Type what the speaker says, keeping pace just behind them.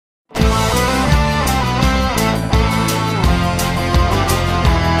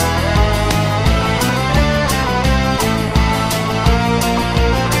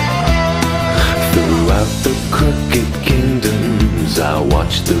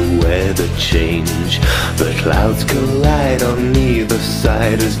weather change. The clouds collide on either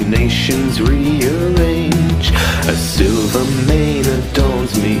side as nations rearrange. A silver mane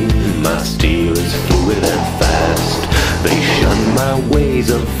adorns me, my steel is fluid and fast. They shun my ways,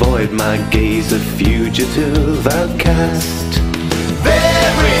 avoid my gaze, a fugitive outcast.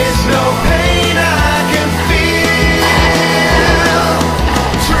 There is no pain I can feel,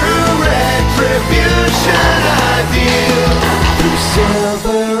 true retribution I deal, through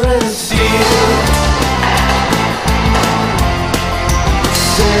silver and steel.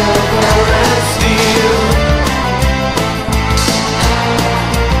 Silver and steel.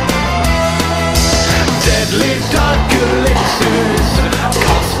 Deadly dark elixirs,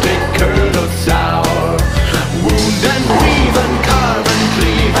 caustic curdled sour, wound and weave and carve and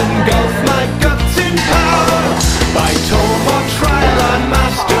cleave, engulf my guts in power. By tome or trial I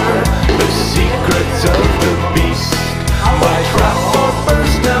master the secrets of the beast. By trap or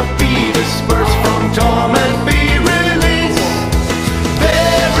burst now be dispersed, from torment be released.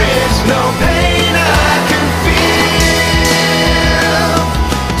 There is no pain I can feel,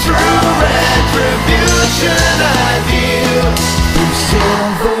 true retribution I deal, through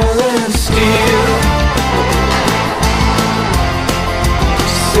silver and steel.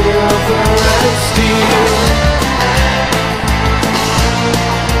 Silver and steel.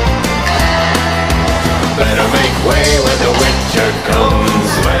 Better make way when the winter comes,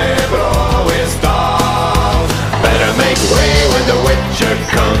 Webro is down. Better make way when the winter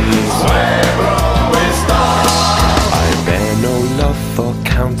comes, Webro is down. I bear no love for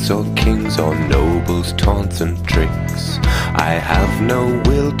counts or kings or nobles' taunts and tricks. I have no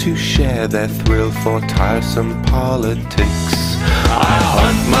will to share their thrill for tiresome politics. I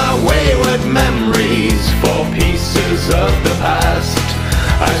hunt my wayward memories for pieces of the past.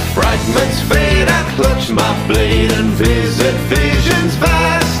 As fragments fade, I clutch my blade and visit visions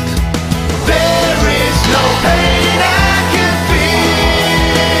vast. There is no pain